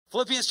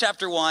Philippians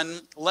chapter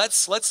 1,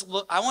 let's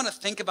look. I want to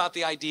think about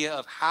the idea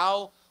of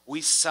how we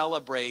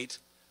celebrate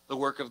the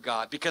work of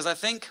God, because I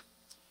think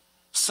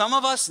some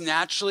of us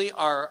naturally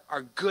are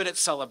good at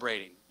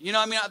celebrating. You know,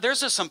 I mean, there's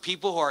just some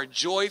people who are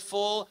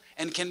joyful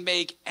and can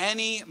make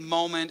any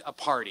moment a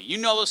party. You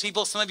know those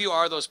people. Some of you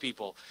are those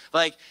people.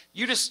 Like,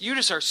 you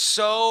just are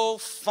so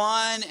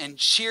fun and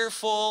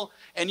cheerful,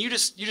 and you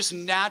just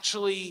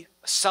naturally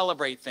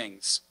celebrate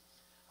things.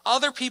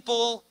 Other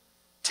people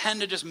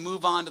tend to just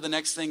move on to the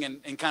next thing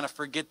and kind of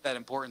forget that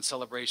important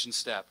celebration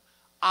step.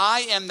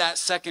 I am that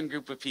second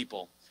group of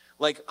people.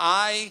 Like,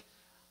 I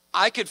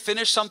could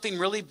finish something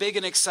really big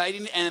and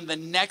exciting, and the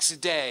next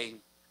day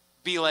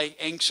be like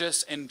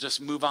anxious and just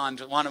want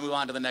to move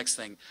on to the next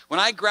thing. When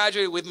I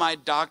graduated with my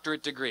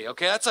doctorate degree,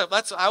 okay,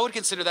 I would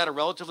consider that a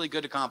relatively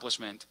good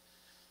accomplishment.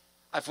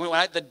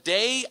 The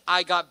day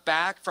I got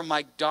back from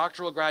my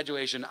doctoral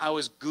graduation, I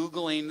was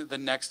Googling the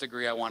next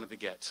degree I wanted to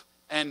get.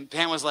 And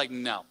Pam was like,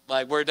 no,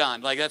 like, we're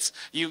done. Like, that's,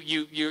 you're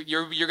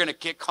going to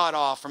get caught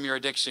off from your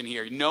addiction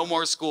here. No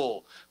more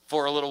school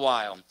for a little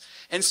while.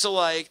 And so,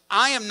 like,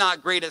 I am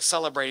not great at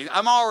celebrating.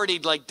 I'm already,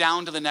 like,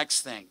 down to the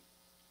next thing.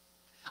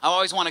 I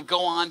always want to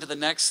go on to the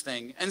next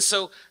thing. And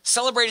so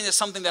celebrating is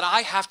something that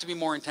I have to be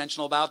more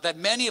intentional about, that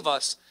many of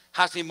us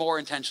have to be more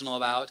intentional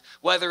about,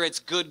 whether it's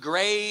good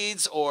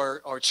grades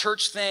or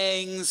church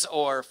things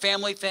or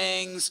family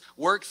things,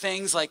 work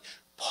things. Like,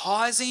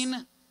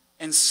 pausing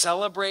and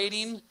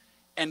celebrating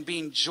and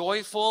being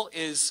joyful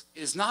is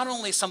not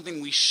only something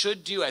we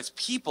should do as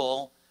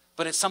people,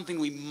 but it's something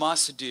we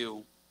must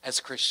do as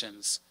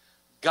Christians.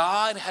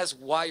 God has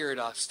wired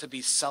us to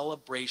be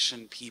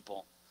celebration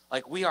people.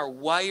 Like, we are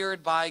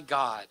wired by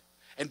God.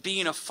 And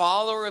being a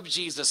follower of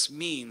Jesus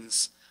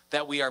means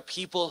that we are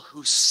people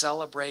who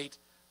celebrate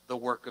the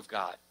work of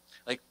God.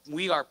 Like,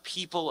 we are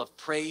people of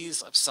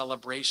praise, of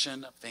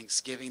celebration, of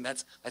thanksgiving.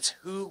 That's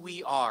who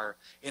we are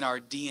in our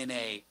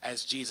DNA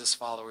as Jesus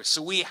followers.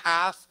 So we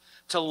have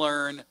to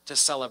learn to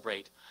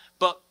celebrate.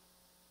 But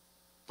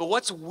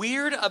what's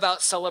weird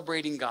about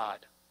celebrating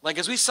God, like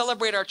as we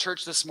celebrate our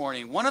church this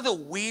morning, one of the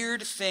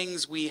weird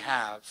things we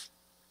have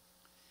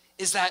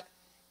is that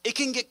it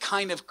can get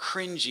kind of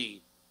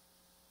cringy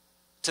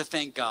to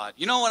thank God.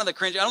 You know, one of the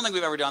cringe, I don't think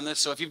we've ever done this,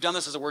 so if you've done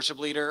this as a worship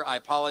leader, I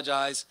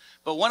apologize.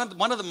 But one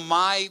of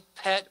my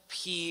pet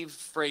peeve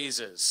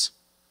phrases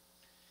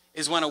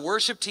is when a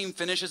worship team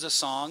finishes a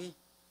song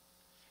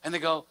and they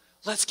go,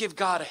 let's give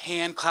God a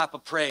hand clap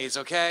of praise,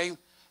 okay?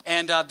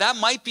 And that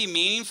might be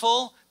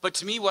meaningful, but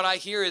to me what I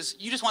hear is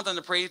you just want them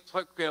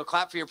to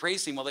clap for your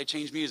praise team while they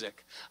change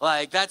music.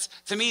 Like,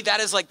 to me, that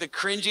is like the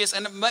cringiest.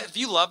 And if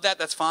you love that,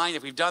 that's fine.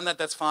 If we've done that,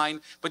 that's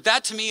fine. But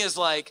that to me is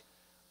like,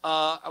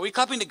 are we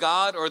clapping to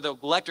God or the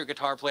electric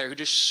guitar player who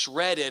just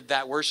shredded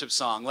that worship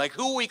song? Like,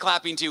 who are we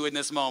clapping to in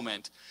this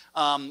moment?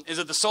 Is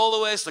it the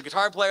soloist, the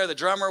guitar player, the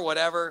drummer,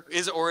 whatever?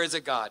 Or is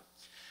it God?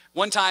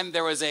 One time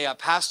there was a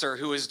pastor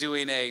who was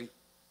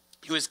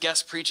he was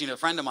guest preaching, a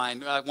friend of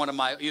mine,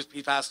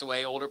 he passed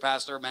away, older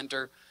pastor,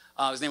 mentor.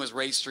 His name was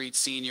Ray Street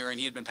Sr., and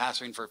he had been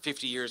pastoring for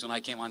 50 years when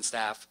I came on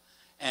staff.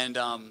 And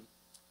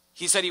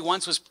he said he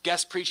once was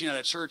guest preaching at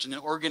a church, and an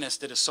organist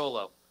did a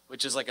solo,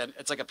 which is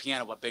it's like a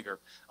piano but bigger,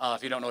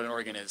 if you don't know what an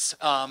organ is.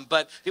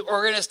 But the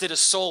organist did a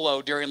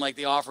solo during like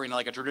the offering,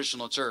 like a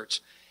traditional church.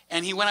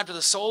 And he went up to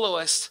the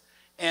soloist,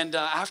 and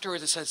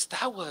afterwards it says,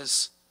 that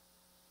was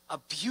a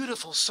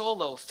beautiful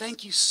solo.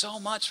 Thank you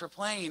so much for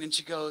playing. And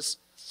she goes,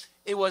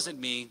 it wasn't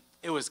me,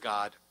 it was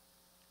God.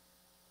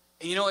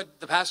 And you know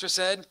what the pastor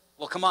said?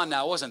 Well, come on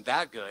now, it wasn't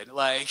that good.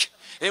 Like,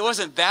 it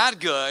wasn't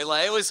that good.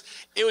 Like,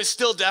 it was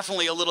still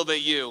definitely a little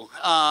bit you.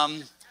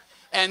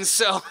 And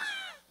so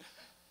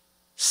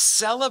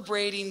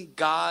celebrating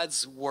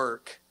God's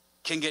work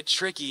can get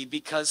tricky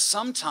because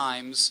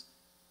sometimes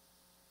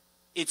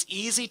it's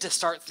easy to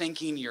start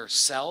thinking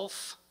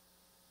yourself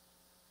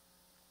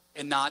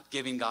and not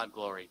giving God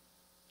glory.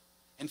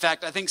 In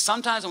fact, I think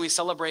sometimes when we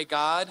celebrate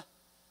God,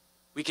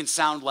 we can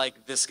sound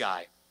like this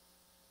guy.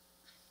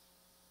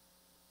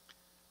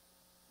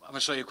 I'm going to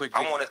show you a quick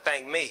video. I want to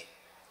thank me.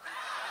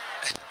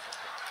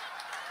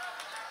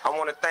 I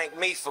want to thank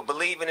me for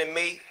believing in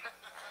me.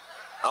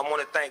 I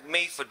want to thank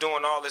me for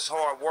doing all this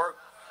hard work.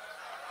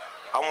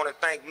 I want to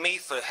thank me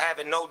for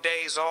having no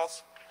days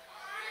off.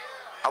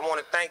 I want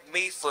to thank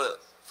me for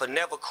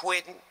never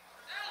quitting.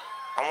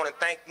 I want to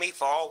thank me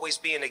for always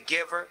being a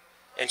giver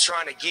and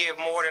trying to give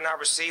more than I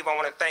receive. I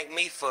want to thank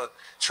me for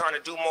trying to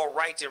do more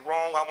right than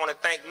wrong. I want to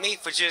thank me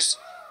for just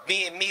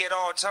being me at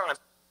all times.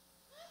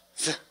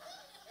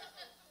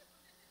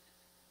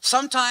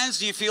 Sometimes,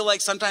 do you feel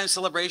like sometimes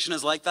celebration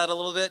is like that a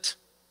little bit?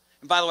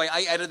 And by the way,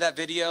 I edited that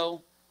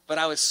video, but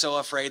I was so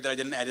afraid that I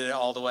didn't edit it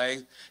all the way.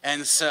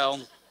 And so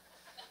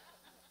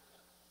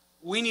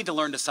we need to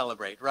learn to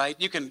celebrate, right?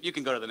 You can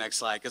go to the next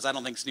slide, because I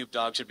don't think Snoop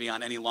Dogg should be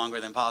on any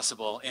longer than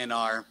possible in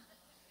our...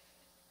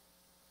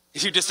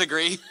 You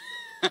disagree?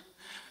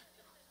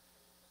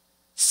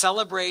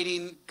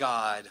 Celebrating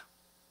God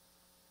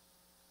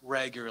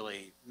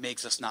regularly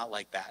makes us not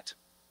like that.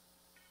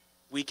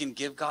 We can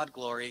give God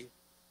glory.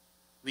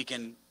 We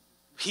can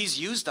He's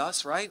used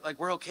us, right? Like,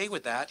 we're okay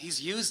with that.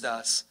 He's used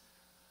us.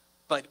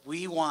 But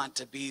we want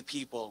to be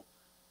people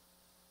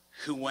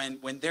who,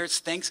 when there's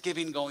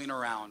thanksgiving going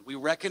around, we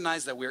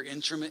recognize that we're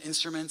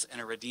instruments in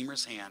a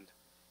Redeemer's hand,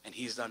 and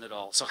he's done it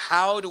all. So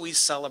how do we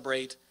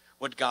celebrate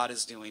what God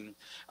is doing?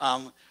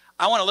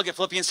 I want to look at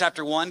Philippians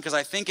chapter 1 because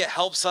I think it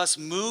helps us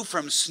move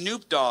from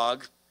Snoop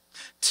Dogg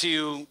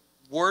to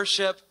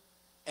worship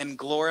and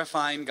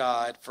glorifying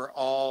God for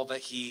all that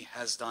he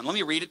has done. Let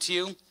me read it to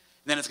you. And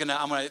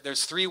then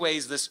there's three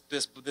ways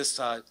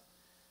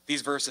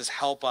these verses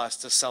help us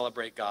to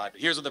celebrate God.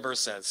 Here's what the verse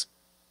says.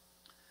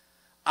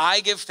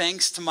 I give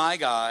thanks to my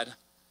God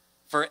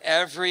for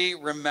every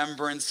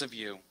remembrance of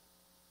you,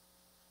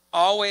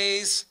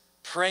 always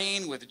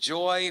praying with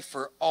joy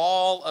for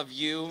all of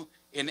you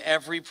in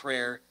every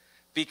prayer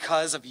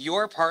because of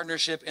your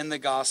partnership in the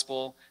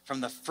gospel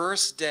from the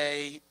first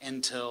day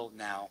until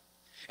now.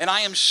 And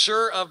I am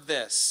sure of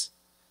this,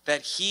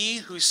 that he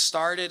who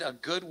started a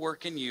good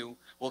work in you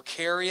will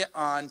carry it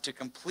on to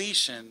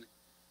completion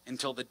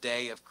until the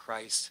day of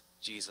Christ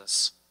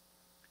Jesus.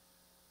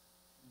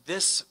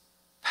 This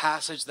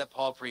passage that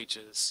Paul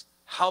preaches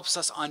helps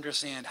us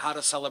understand how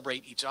to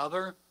celebrate each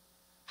other,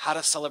 how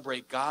to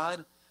celebrate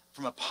God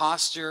from a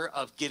posture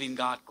of giving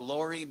God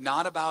glory,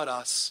 not about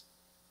us,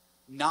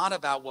 not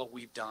about what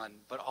we've done,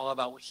 but all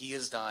about what he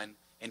has done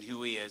and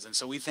who he is. And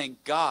so we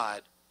thank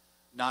God,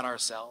 not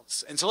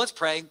ourselves. And so let's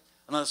pray.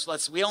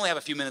 We only have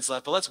a few minutes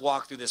left, but let's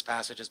walk through this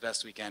passage as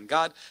best we can.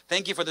 God,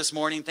 thank you for this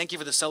morning. Thank you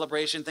for the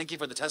celebration. Thank you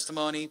for the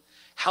testimony.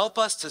 Help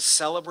us to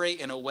celebrate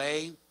in a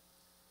way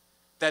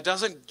that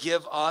doesn't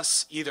give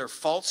us either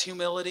false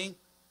humility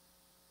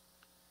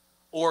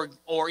or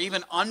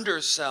even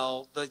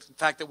undersell the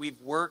fact that we've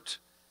worked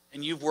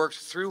and you've worked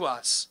through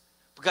us.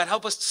 But God,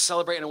 help us to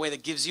celebrate in a way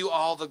that gives you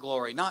all the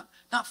glory, not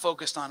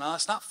focused on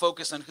us, not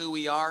focused on who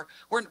we are.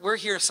 We're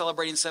here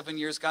celebrating 7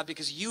 years, God,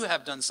 because you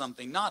have done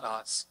something, not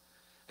us.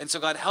 And so,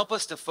 God, help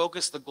us to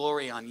focus the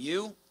glory on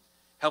you.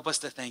 Help us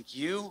to thank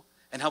you.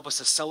 And help us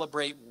to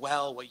celebrate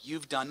well what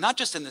you've done, not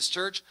just in this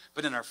church,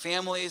 but in our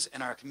families,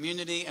 in our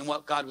community, and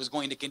what God was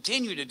going to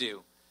continue to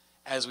do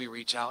as we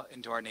reach out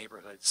into our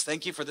neighborhoods.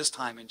 Thank you for this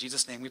time. In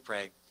Jesus' name we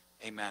pray.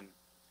 Amen.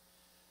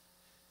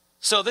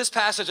 So this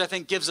passage, I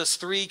think, gives us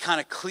three kind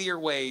of clear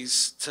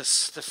ways to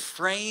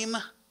frame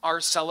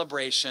our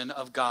celebration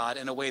of God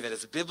in a way that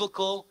is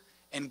biblical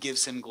and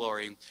gives him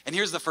glory. And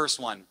here's the first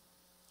one.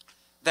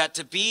 That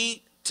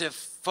to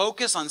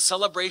focus on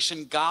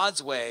celebration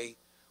God's way,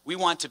 we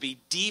want to be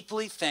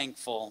deeply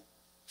thankful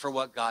for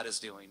what God is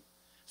doing.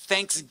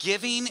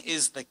 Thanksgiving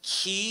is the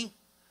key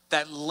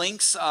that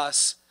links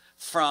us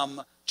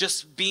from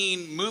just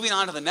moving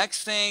on to the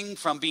next thing,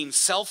 from being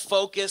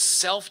self-focused,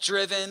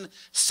 self-driven,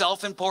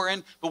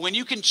 self-important. But when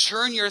you can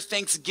turn your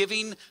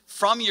thanksgiving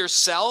from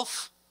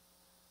yourself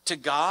to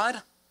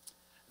God,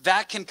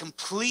 that can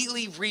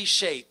completely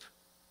reshape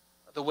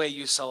the way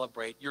you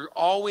celebrate. You're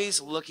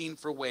always looking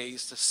for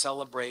ways to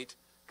celebrate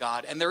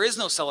God. And there is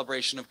no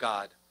celebration of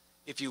God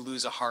if you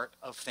lose a heart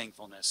of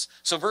thankfulness.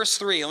 So verse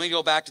 3, let me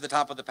go back to the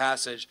top of the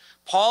passage.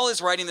 Paul is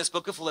writing this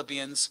book of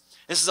Philippians.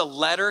 This is a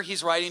letter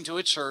he's writing to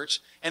a church.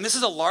 And this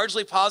is a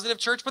largely positive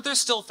church, but there's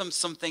still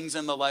some things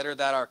in the letter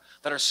that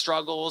are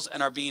struggles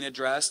and are being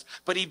addressed.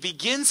 But he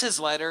begins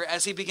his letter,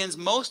 as he begins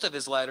most of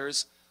his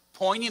letters,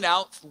 pointing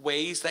out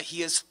ways that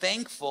he is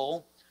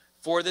thankful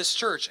for this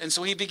church. And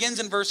so he begins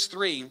in verse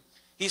 3.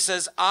 He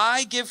says,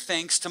 I give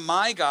thanks to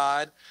my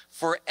God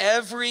for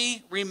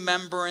every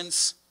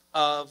remembrance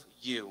of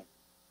you,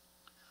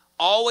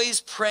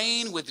 always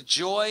praying with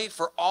joy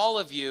for all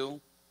of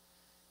you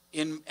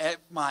in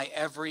my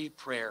every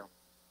prayer.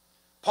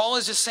 Paul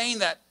is just saying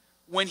that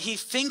when he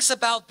thinks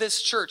about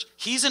this church,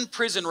 he's in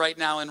prison right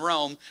now in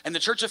Rome, and the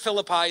church of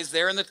Philippi is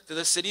there in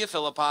the city of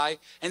Philippi.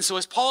 And so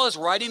as Paul is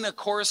writing a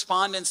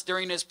correspondence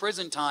during his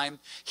prison time,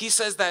 he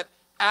says that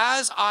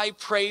as I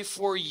pray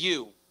for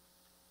you,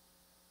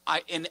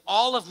 in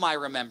all of my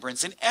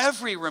remembrance, in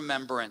every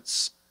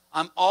remembrance,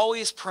 I'm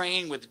always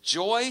praying with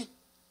joy,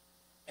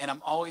 and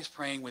I'm always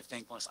praying with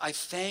thankfulness. I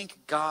thank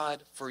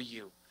God for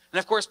you. And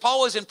of course,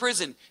 Paul was in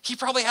prison. He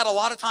probably had a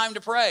lot of time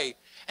to pray.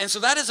 And so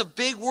that is a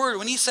big word.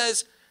 When he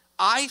says,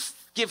 I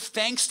give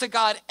thanks to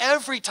God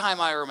every time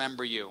I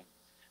remember you.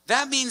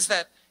 That means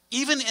that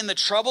even in the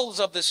troubles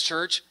of this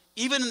church,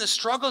 even in the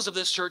struggles of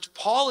this church,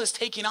 Paul is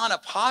taking on a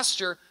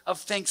posture of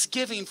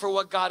thanksgiving for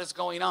what God is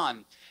going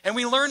on. And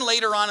we learn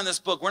later on in this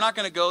book, we're not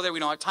going to go there, we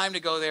don't have time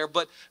to go there,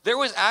 but there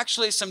was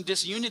actually some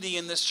disunity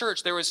in this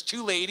church. There was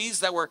two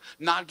ladies that were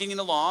not getting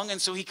along, and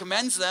so he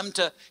commends them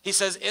he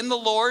says, in the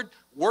Lord,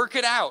 work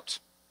it out.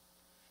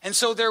 And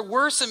so there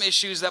were some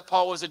issues that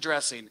Paul was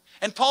addressing.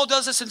 And Paul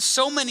does this in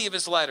so many of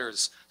his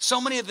letters, so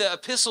many of the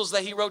epistles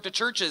that he wrote to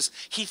churches.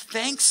 He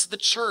thanks the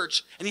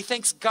church, and he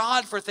thanks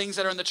God for things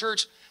that are in the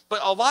church. But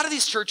a lot of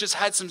these churches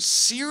had some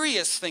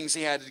serious things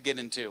he had to get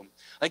into.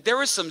 Like there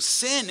was some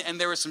sin and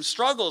there were some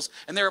struggles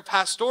and there were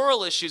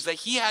pastoral issues that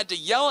he had to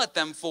yell at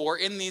them for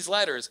in these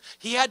letters.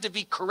 He had to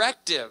be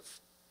corrective.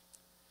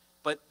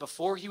 But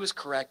before he was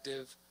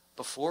corrective,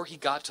 before he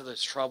got to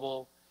this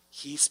trouble,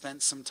 he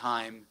spent some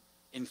time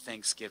in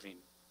thanksgiving.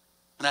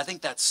 And I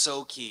think that's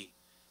so key,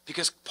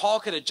 because Paul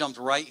could have jumped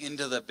right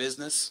into the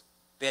business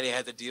that he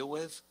had to deal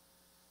with,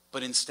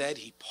 but instead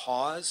he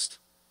paused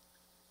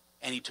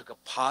and he took a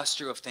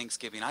posture of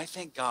thanksgiving. I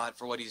thank God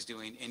for what he's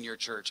doing in your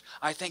church.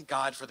 I thank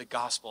God for the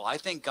gospel. I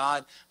thank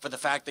God for the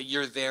fact that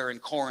you're there in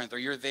Corinth, or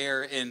you're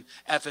there in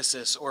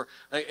Ephesus, or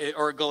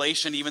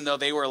Galatian, even though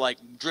they were like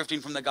drifting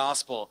from the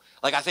gospel.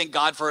 Like, I thank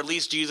God for at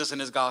least Jesus and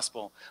his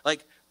gospel.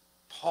 Like,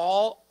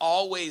 Paul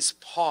always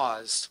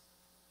paused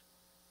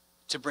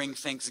to bring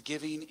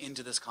thanksgiving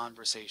into this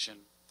conversation.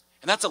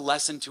 And that's a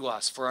lesson to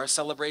us for our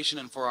celebration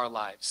and for our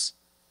lives.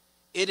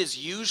 It is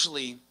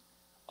usually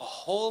a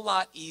whole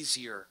lot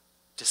easier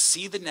to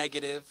see the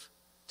negative,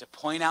 to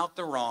point out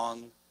the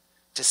wrong,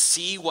 to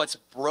see what's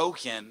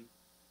broken,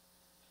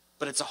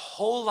 but it's a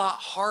whole lot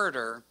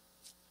harder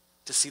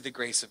to see the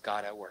grace of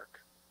God at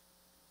work.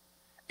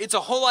 It's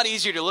a whole lot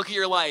easier to look at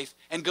your life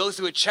and go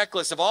through a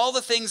checklist of all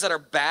the things that are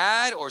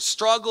bad or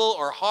struggle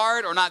or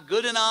hard or not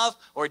good enough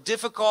or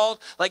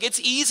difficult. Like, it's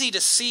easy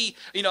to see,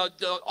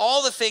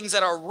 all the things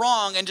that are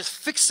wrong and just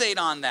fixate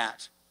on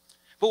that.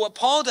 But what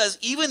Paul does,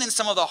 even in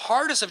some of the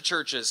hardest of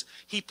churches,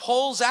 he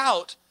pulls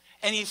out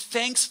and he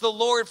thanks the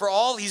Lord for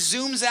all. He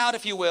zooms out,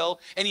 if you will,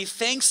 and he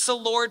thanks the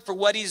Lord for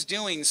what he's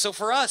doing. So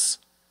for us,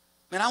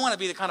 man, I want to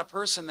be the kind of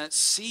person that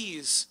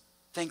sees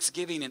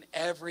thanksgiving in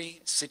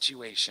every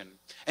situation.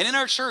 And in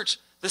our church,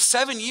 the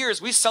 7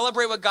 years, we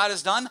celebrate what God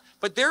has done,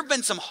 but there have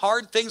been some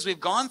hard things we've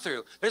gone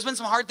through. There's been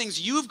some hard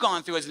things you've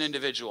gone through as an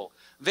individual.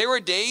 There were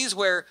days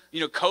where,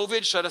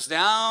 COVID shut us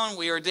down.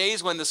 We are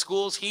days when the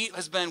school's heat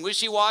has been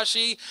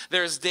wishy-washy.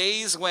 There's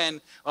days when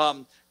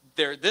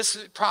this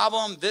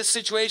problem, this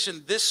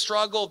situation, this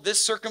struggle,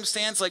 this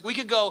circumstance, like we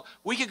could go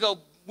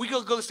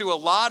through a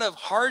lot of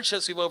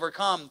hardships we've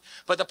overcome.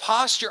 But the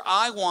posture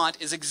I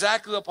want is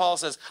exactly what Paul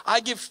says.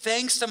 I give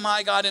thanks to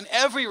my God in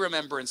every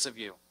remembrance of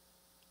you,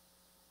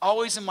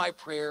 always in my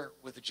prayer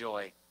with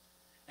joy.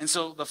 And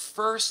so the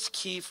first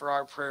key for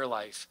our prayer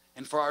life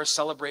and for our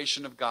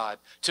celebration of God,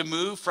 to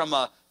move from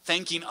a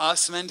thanking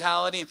us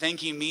mentality and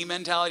thanking me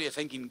mentality to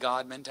thanking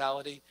God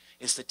mentality,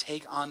 is to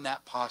take on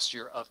that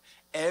posture of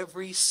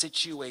every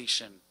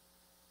situation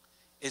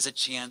is a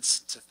chance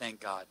to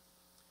thank God.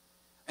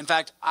 In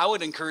fact, I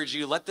would encourage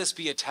you, let this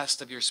be a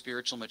test of your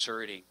spiritual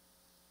maturity.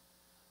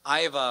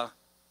 I've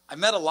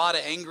met a lot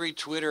of angry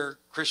Twitter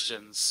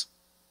Christians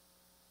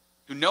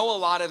who know a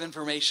lot of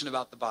information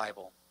about the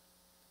Bible,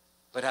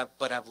 but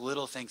have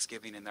little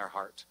thanksgiving in their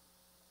heart.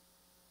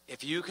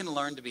 If you can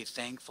learn to be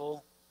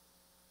thankful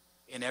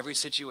in every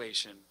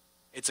situation,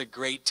 it's a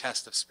great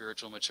test of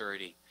spiritual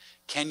maturity.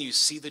 Can you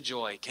see the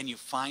joy? Can you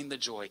find the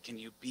joy? Can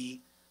you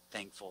be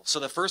thankful? So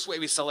the first way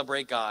we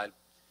celebrate God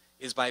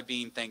is by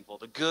being thankful.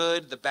 The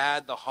good, the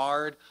bad, the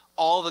hard,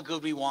 all the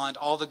good we want,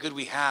 all the good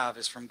we have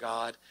is from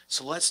God.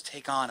 So let's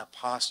take on a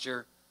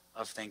posture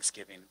of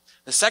thanksgiving.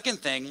 The second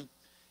thing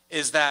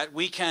is that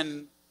we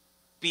can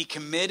be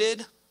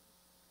committed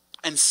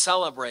and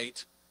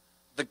celebrate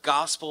the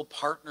gospel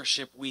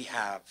partnership we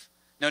have.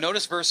 Now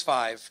notice verse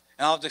 5,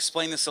 and I'll have to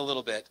explain this a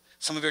little bit.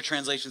 Some of your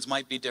translations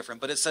might be different,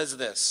 but it says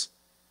this: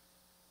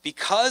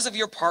 because of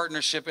your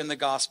partnership in the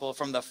gospel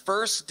from the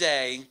first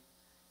day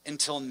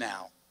until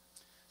now.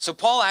 So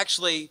Paul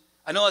actually,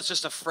 I know that's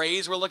just a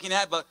phrase we're looking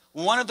at, but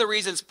one of the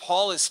reasons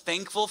Paul is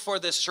thankful for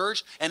this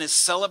church and is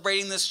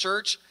celebrating this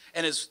church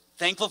and is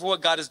thankful for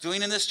what God is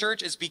doing in this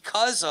church is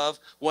because of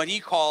what he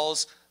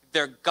calls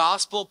their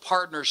gospel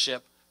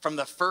partnership from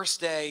the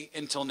first day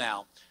until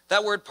now.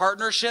 That word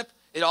partnership,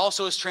 it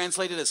also is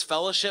translated as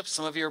fellowship.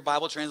 Some of your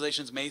Bible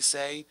translations may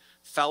say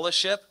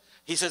fellowship.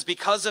 He says,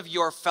 because of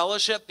your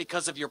fellowship,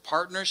 because of your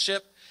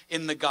partnership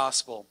in the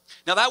gospel.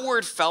 Now that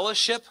word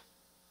fellowship,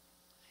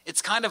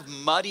 it's kind of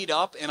muddied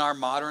up in our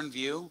modern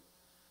view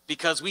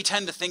because we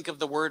tend to think of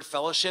the word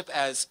fellowship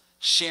as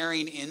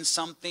sharing in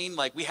something.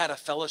 Like we had a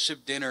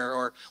fellowship dinner,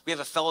 or we have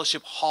a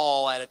fellowship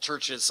hall at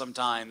churches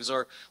sometimes,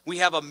 or we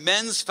have a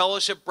men's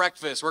fellowship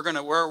breakfast. We're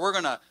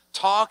gonna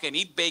talk and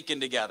eat bacon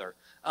together.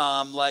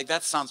 Like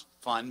that sounds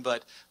fun,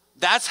 but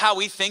that's how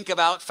we think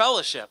about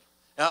fellowship.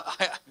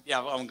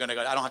 I'm gonna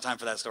go. I don't have time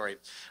for that story.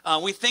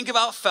 We think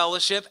about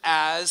fellowship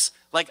as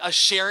like a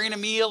sharing a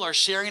meal or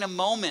sharing a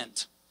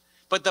moment.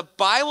 But the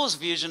Bible's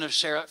vision of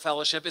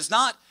fellowship is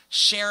not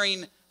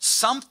sharing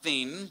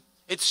something,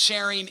 it's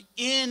sharing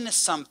in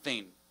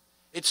something.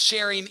 It's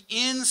sharing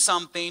in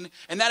something,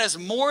 and that is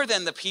more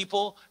than the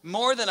people,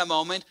 more than a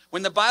moment.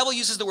 When the Bible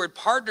uses the word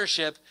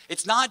partnership,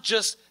 it's not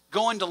just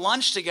going to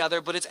lunch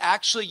together, but it's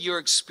actually your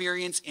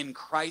experience in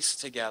Christ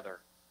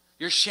together.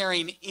 You're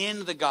sharing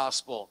in the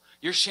gospel.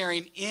 You're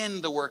sharing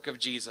in the work of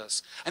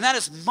Jesus. And that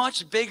is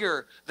much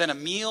bigger than a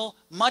meal,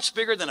 much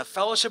bigger than a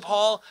fellowship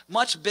hall,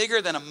 much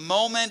bigger than a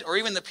moment or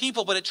even the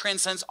people, but it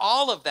transcends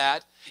all of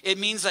that. It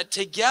means that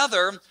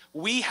together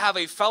we have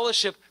a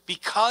fellowship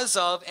because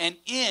of and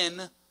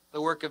in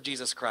the work of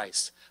Jesus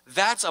Christ.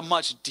 That's a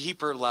much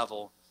deeper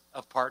level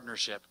of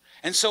partnership.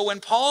 And so when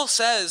Paul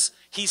says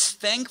he's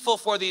thankful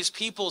for these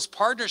people's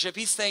partnership,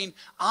 he's saying,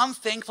 I'm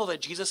thankful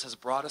that Jesus has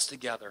brought us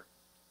together.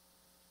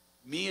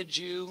 Me a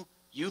Jew,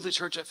 you, the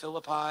church at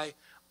Philippi,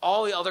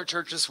 all the other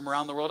churches from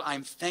around the world.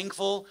 I'm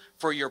thankful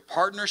for your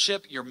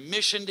partnership, your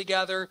mission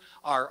together,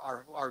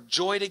 our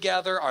joy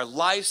together, our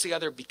lives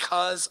together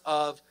because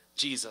of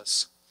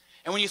Jesus.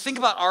 And when you think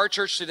about our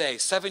church today,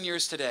 7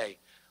 years today,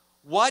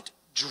 what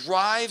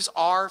drives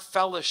our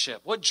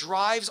fellowship? What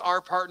drives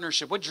our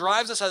partnership? What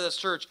drives us as a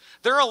church?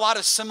 There are a lot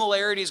of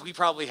similarities we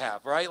probably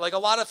have, right? Like a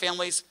lot of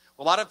families,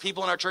 a lot of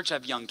people in our church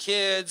have young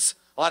kids.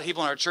 A lot of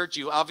people in our church,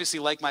 you obviously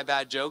like my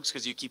bad jokes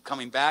because you keep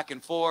coming back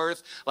and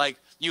forth. Like,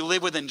 you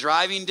live within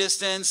driving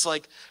distance.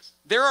 Like,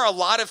 there are a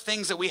lot of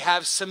things that we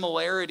have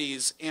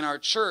similarities in our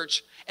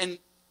church. And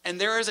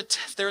there is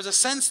a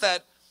sense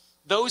that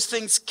those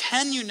things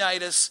can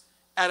unite us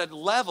at a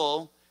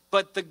level,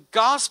 but the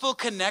gospel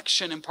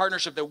connection and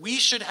partnership that we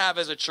should have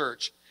as a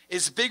church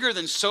is bigger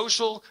than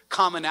social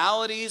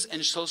commonalities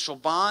and social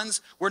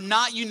bonds. We're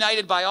not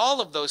united by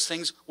all of those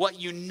things. What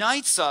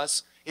unites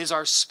us is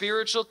our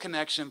spiritual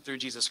connection through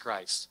Jesus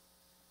Christ.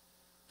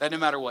 That no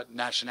matter what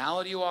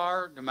nationality you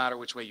are, no matter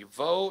which way you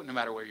vote, no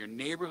matter where your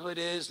neighborhood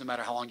is, no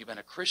matter how long you've been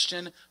a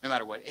Christian, no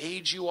matter what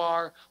age you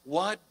are,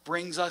 what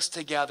brings us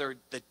together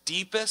the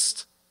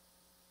deepest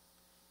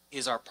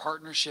is our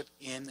partnership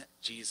in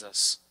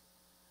Jesus.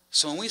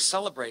 So when we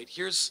celebrate,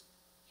 here's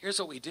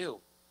what we do.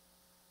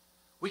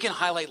 We can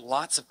highlight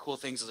lots of cool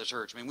things as a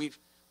church. I mean, we've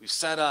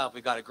set up,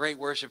 we've got a great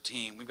worship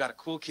team, we've got a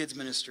cool kids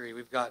ministry,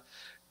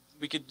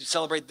 we could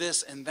celebrate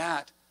this and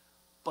that,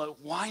 but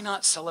why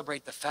not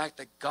celebrate the fact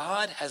that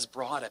God has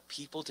brought a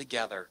people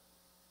together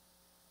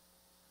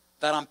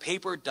that on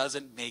paper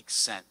doesn't make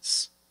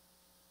sense,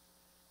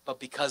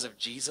 but because of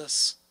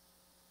Jesus,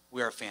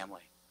 we're a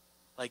family.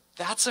 Like,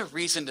 that's a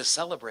reason to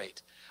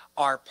celebrate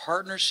our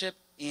partnership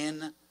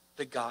in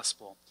the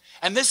gospel.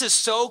 And this is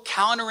so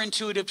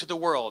counterintuitive to the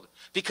world,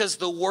 because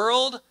the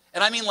world,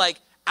 and I mean like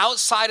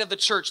outside of the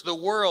church, the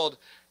world,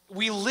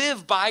 we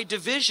live by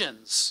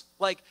divisions.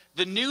 Like,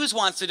 the news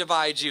wants to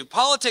divide you.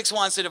 Politics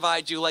wants to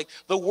divide you. Like,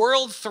 the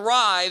world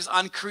thrives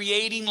on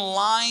creating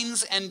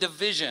lines and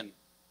division.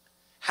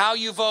 How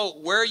you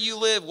vote, where you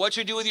live, what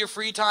you do with your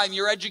free time,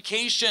 your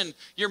education,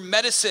 your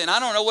medicine, I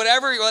don't know,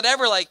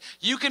 whatever. Like,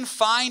 you can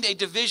find a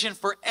division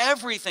for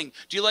everything.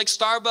 Do you like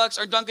Starbucks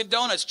or Dunkin'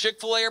 Donuts,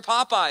 Chick-fil-A or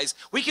Popeyes?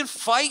 We can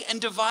fight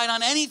and divide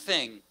on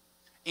anything.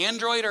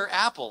 Android or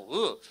Apple.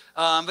 Ooh.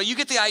 But you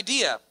get the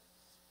idea.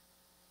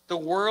 The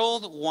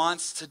world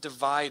wants to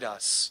divide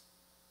us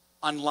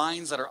on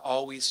lines that are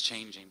always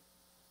changing.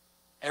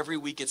 Every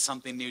week it's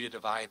something new to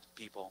divide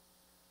people.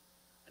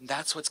 And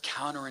that's what's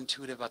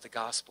counterintuitive about the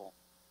gospel,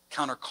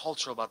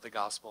 countercultural about the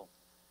gospel.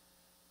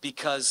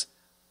 Because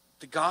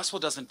the gospel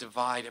doesn't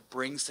divide, it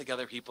brings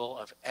together people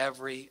of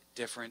every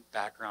different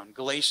background.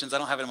 Galatians, I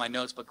don't have it in my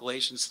notes, but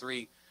Galatians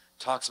 3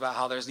 talks about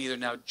how there's neither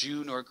now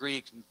Jew nor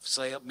Greek,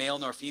 male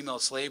nor female,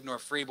 slave nor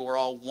free, but we're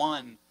all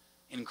one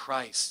in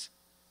Christ.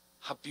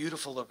 How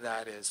beautiful of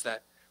that is,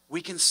 that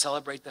we can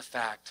celebrate the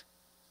fact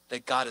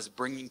that God is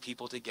bringing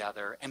people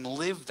together and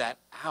live that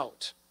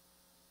out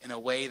in a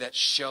way that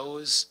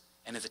shows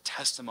and is a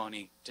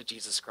testimony to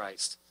Jesus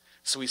Christ.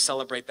 So we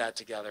celebrate that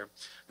together.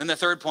 Then the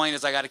third point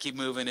is, I got to keep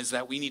moving, is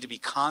that we need to be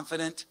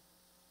confident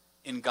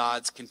in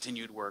God's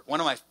continued work.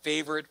 One of my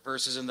favorite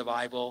verses in the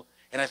Bible,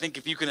 and I think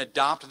if you can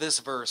adopt this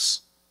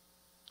verse,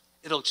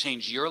 it'll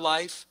change your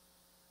life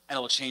and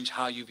it'll change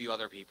how you view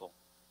other people.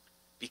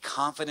 Be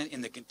confident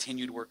in the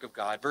continued work of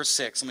God. Verse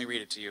 6, let me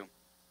read it to you.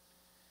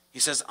 He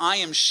says, I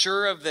am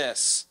sure of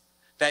this,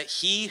 that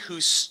he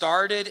who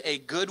started a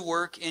good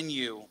work in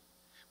you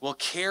will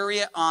carry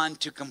it on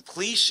to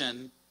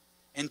completion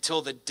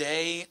until the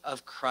day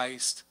of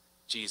Christ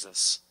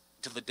Jesus,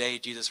 until the day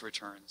Jesus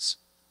returns.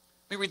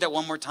 Let me read that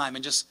one more time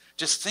and just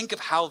think of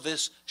how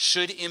this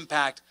should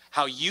impact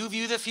how you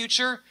view the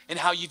future and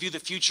how you view the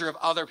future of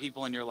other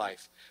people in your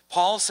life.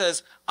 Paul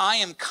says, I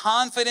am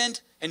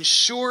confident and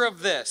sure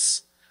of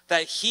this,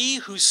 that he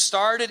who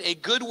started a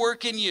good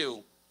work in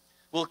you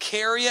will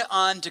carry it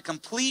on to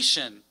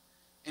completion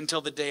until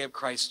the day of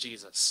Christ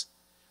Jesus.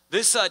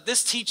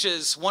 This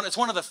teaches, it's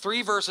one of the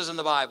three verses in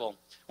the Bible,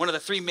 one of the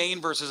three main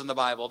verses in the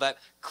Bible that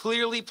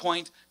clearly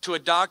point to a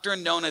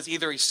doctrine known as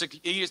either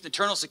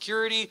eternal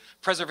security,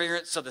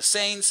 perseverance of the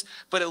saints,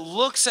 but it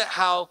looks at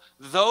how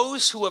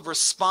those who have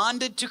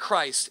responded to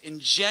Christ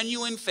in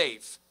genuine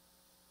faith,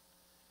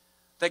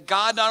 that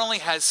God not only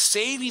has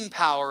saving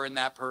power in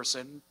that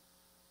person,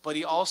 but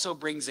he also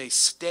brings a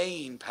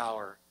staying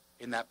power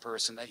in that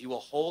person, that he will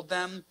hold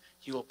them,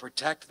 he will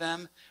protect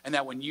them, and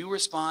that when you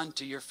respond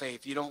to your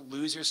faith, you don't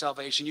lose your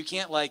salvation. You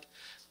can't, like,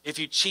 if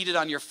you cheated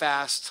on your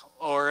fast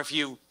or if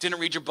you didn't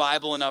read your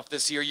Bible enough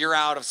this year, you're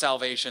out of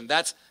salvation.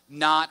 That's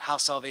not how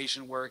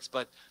salvation works,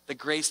 but the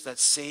grace that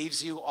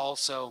saves you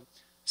also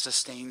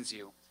sustains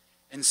you.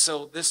 And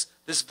so this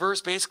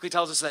verse basically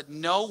tells us that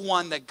no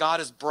one that God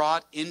has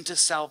brought into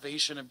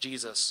salvation of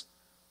Jesus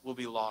will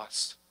be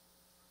lost.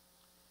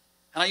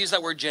 And I use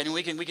that word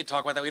genuine. We can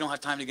talk about that. We don't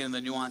have time to get into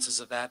the nuances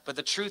of that. But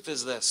the truth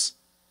is this.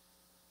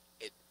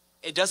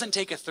 It doesn't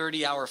take a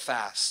 30-hour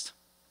fast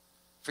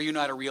for you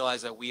not to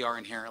realize that we are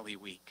inherently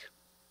weak.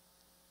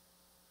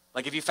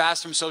 Like if you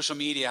fast from social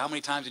media, how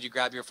many times did you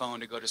grab your phone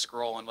to go to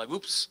scroll and like,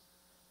 oops?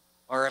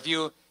 Or if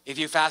you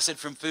fasted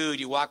from food,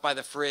 you walk by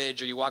the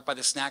fridge or you walk by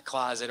the snack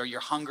closet or your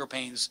hunger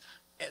pains,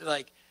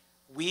 like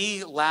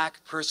we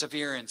lack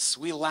perseverance.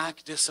 We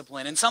lack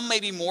discipline. And some may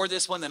be more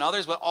disciplined than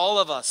others, but all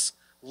of us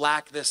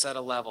lack this at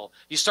a level.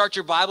 You start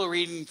your Bible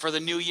reading for the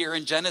new year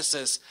in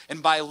Genesis,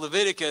 and by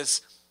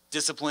Leviticus,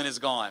 discipline is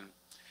gone.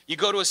 You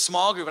go to a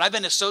small group, and I've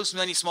been to so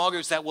many small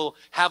groups that will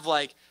have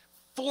like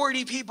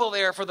 40 people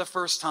there for the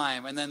first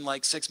time, and then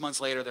like 6 months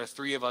later, there are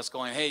 3 of us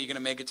going, hey, you going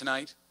to make it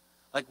tonight?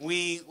 Like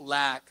we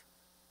lack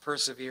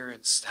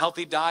perseverance.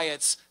 Healthy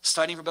diets,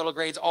 studying for better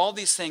grades, all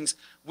these things.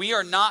 We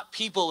are not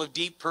people of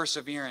deep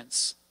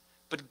perseverance,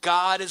 but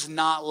God is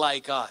not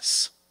like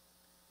us.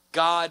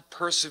 God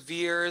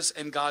perseveres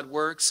and God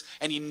works,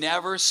 and he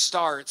never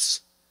starts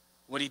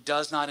what he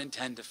does not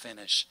intend to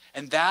finish.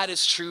 And that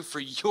is true for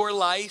your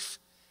life,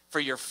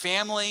 for your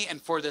family,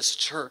 and for this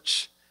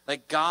church.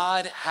 Like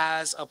God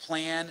has a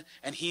plan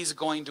and he's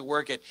going to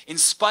work it. In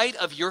spite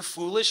of your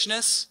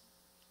foolishness,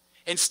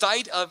 in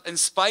spite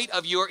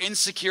of your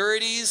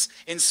insecurities,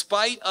 in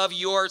spite of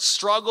your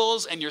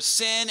struggles and your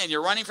sin and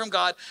your running from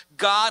God,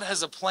 God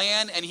has a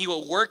plan and he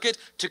will work it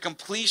to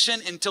completion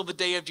until the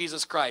day of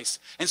Jesus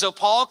Christ. And so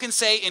Paul can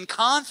say in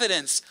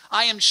confidence,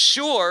 I am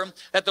sure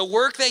that the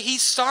work that he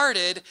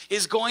started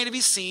is going to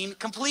be seen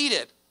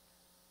completed.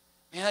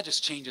 Man, that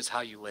just changes how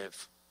you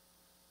live.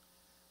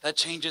 That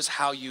changes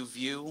how you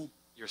view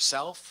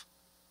yourself.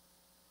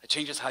 It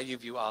changes how you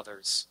view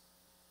others.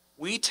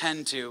 We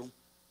tend to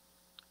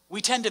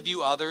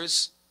view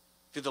others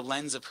through the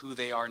lens of who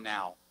they are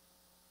now.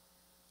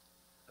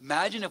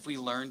 Imagine if we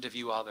learned to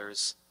view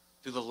others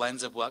through the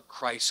lens of what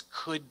Christ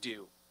could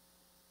do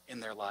in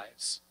their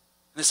lives.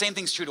 And the same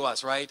thing's true to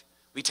us, right?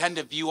 We tend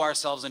to view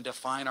ourselves and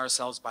define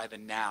ourselves by the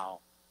now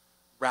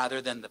rather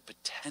than the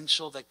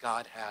potential that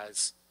God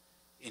has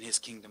in his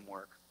kingdom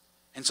work.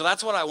 And so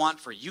that's what I want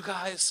for you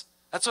guys.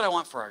 That's what I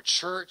want for our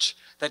church,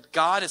 that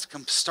God has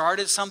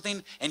started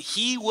something and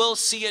he will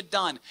see it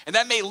done. And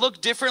that may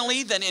look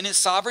differently than in his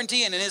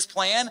sovereignty and in his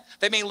plan.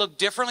 That may look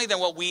differently than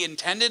what we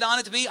intended on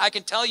it to be. I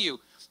can tell you,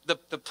 the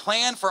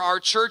plan for our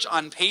church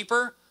on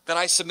paper that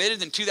I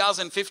submitted in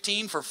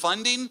 2015 for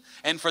funding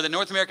and for the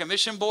North American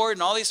Mission Board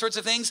and all these sorts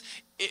of things,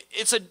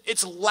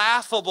 it's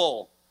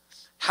laughable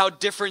how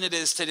different it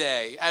is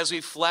today as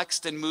we've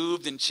flexed and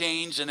moved and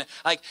changed. And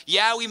like,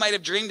 yeah, we might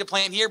have dreamed to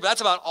plant here, but that's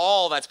about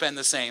all that's been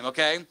the same,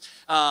 okay?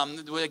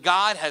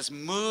 God has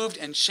moved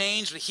and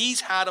changed.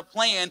 He's had a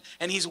plan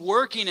and he's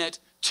working it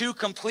to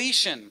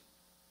completion.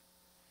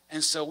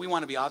 And so we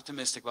want to be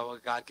optimistic about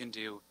what God can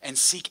do and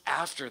seek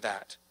after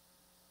that.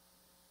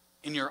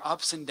 In your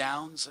ups and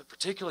downs,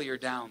 particularly your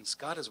downs,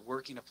 God is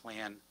working a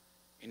plan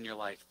in your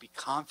life. Be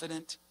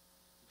confident,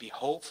 be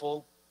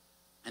hopeful,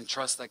 and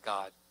trust that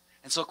God.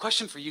 And so a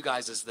question for you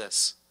guys is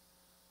this.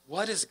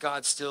 What is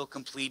God still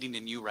completing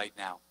in you right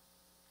now?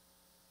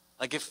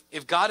 Like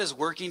if God is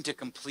working to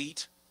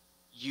complete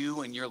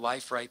you and your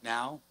life right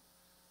now,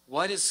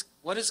 what is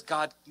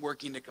God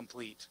working to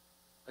complete?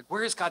 Like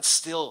where is God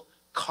still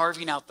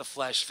carving out the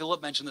flesh?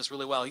 Philip mentioned this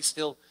really well. He's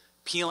still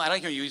peeling, I don't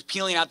hear you, he's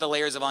peeling out the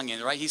layers of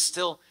onion, right? He's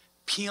still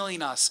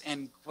peeling us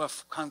and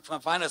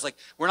find us like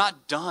we're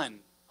not done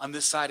on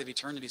this side of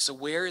eternity. So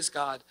where is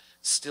God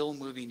still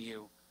moving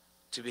you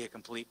to be a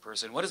complete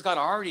person? What has God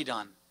already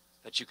done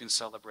that you can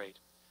celebrate?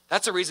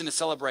 That's a reason to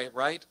celebrate,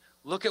 right?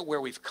 Look at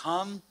where we've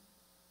come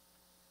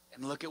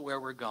and look at where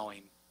we're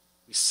going.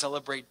 We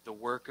celebrate the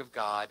work of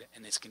God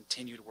and his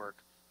continued work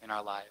in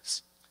our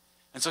lives.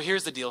 And so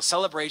here's the deal.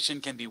 Celebration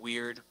can be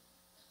weird.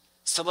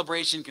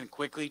 Celebration can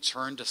quickly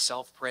turn to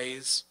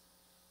self-praise,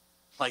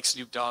 like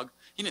Snoop Dogg.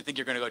 You didn't think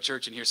you're going to go to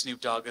church and hear Snoop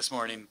Dogg this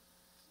morning.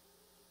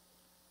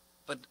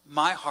 But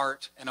my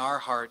heart and our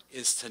heart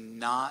is to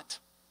not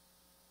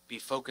be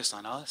focused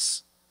on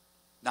us,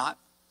 not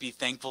be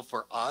thankful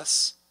for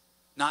us,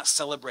 not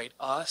celebrate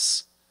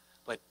us,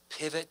 but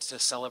pivot to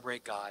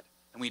celebrate God.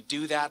 And we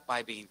do that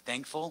by being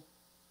thankful.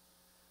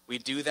 We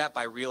do that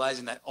by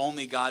realizing that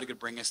only God could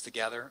bring us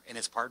together in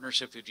his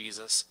partnership through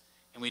Jesus.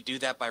 And we do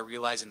that by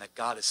realizing that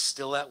God is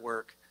still at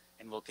work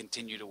and will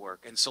continue to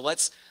work. And so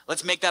let's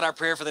make that our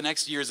prayer for the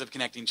next years of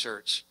Connecting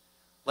Church.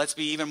 Let's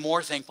be even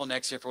more thankful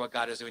next year for what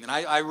God is doing. And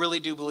I really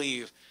do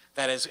believe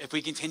that if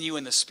we continue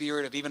in the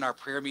spirit of even our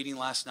prayer meeting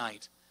last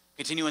night,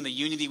 continue in the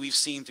unity we've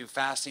seen through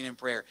fasting and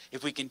prayer,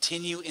 if we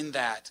continue in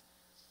that,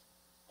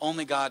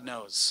 only God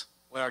knows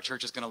what our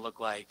church is going to look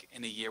like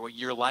in a year, what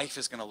your life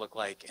is going to look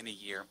like in a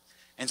year.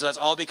 And so that's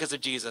all because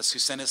of Jesus, who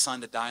sent his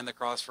son to die on the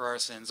cross for our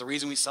sins. The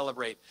reason we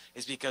celebrate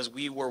is because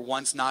we were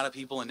once not a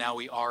people and now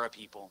we are a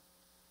people.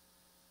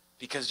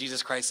 Because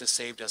Jesus Christ has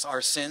saved us.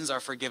 Our sins are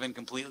forgiven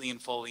completely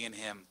and fully in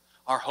him.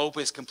 Our hope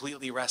is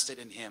completely rested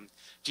in him.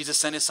 Jesus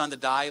sent his son to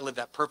die, live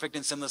that perfect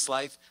and sinless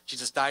life.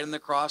 Jesus died on the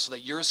cross so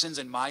that your sins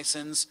and my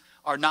sins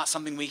are not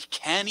something we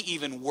can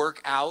even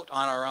work out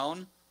on our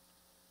own,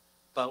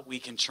 but we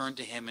can turn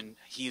to him and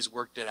he's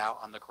worked it out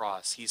on the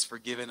cross. He's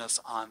forgiven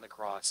us on the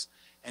cross.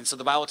 And so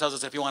the Bible tells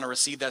us if you want to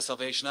receive that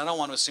salvation, I don't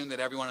want to assume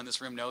that everyone in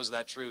this room knows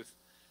that truth,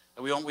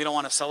 We don't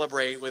want to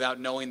celebrate without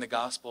knowing the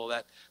gospel,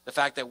 that the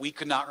fact that we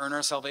could not earn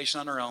our salvation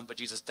on our own, but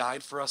Jesus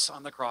died for us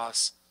on the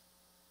cross,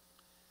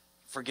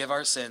 forgive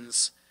our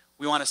sins.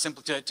 We want to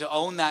simply to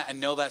own that and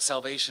know that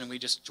salvation. We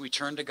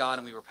turn to God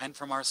and we repent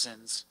from our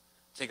sins.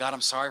 Say, God,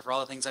 I'm sorry for all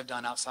the things I've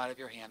done outside of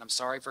your hand. I'm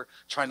sorry for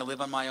trying to live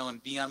on my own,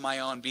 be on my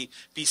own, be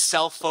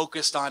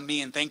self-focused on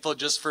me and thankful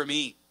just for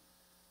me.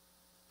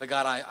 But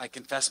God, I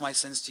confess my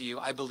sins to you.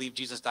 I believe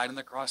Jesus died on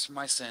the cross for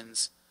my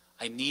sins.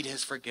 I need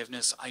his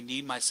forgiveness. I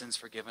need my sins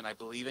forgiven. I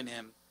believe in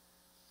him.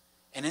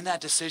 And in that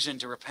decision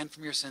to repent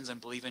from your sins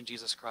and believe in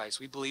Jesus Christ,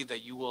 we believe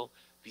that you will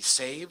be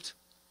saved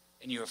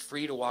and you are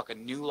free to walk a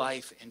new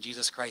life in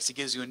Jesus Christ. He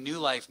gives you a new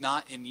life,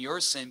 not in your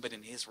sin, but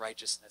in his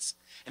righteousness.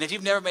 And if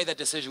you've never made that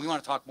decision, we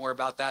want to talk more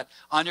about that.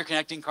 On your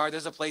connecting card,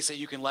 there's a place that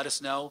you can let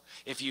us know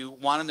if you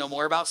want to know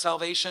more about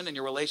salvation and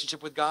your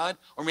relationship with God,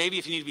 or maybe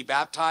if you need to be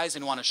baptized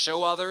and want to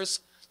show others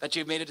that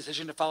you've made a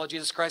decision to follow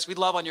Jesus Christ. We'd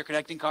love on your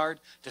connecting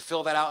card to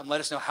fill that out and let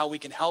us know how we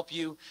can help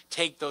you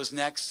take those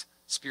next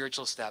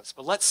spiritual steps.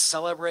 But let's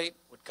celebrate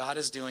what God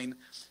is doing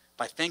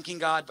by thanking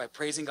God, by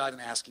praising God,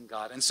 and asking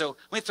God. And so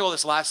let me throw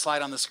this last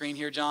slide on the screen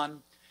here,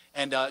 John.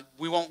 And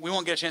we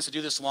won't get a chance to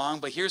do this long,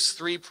 but here's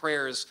 3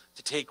 prayers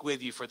to take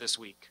with you for this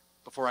week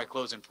before I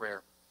close in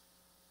prayer.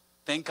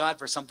 Thank God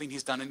for something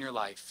he's done in your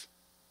life.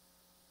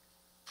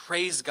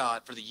 Praise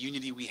God for the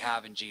unity we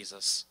have in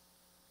Jesus.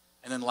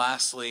 And then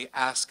lastly,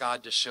 ask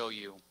God to show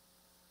you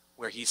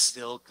where he's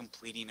still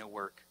completing a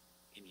work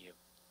in you.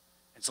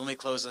 And so let me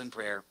close in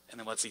prayer, and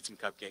then let's eat some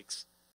cupcakes.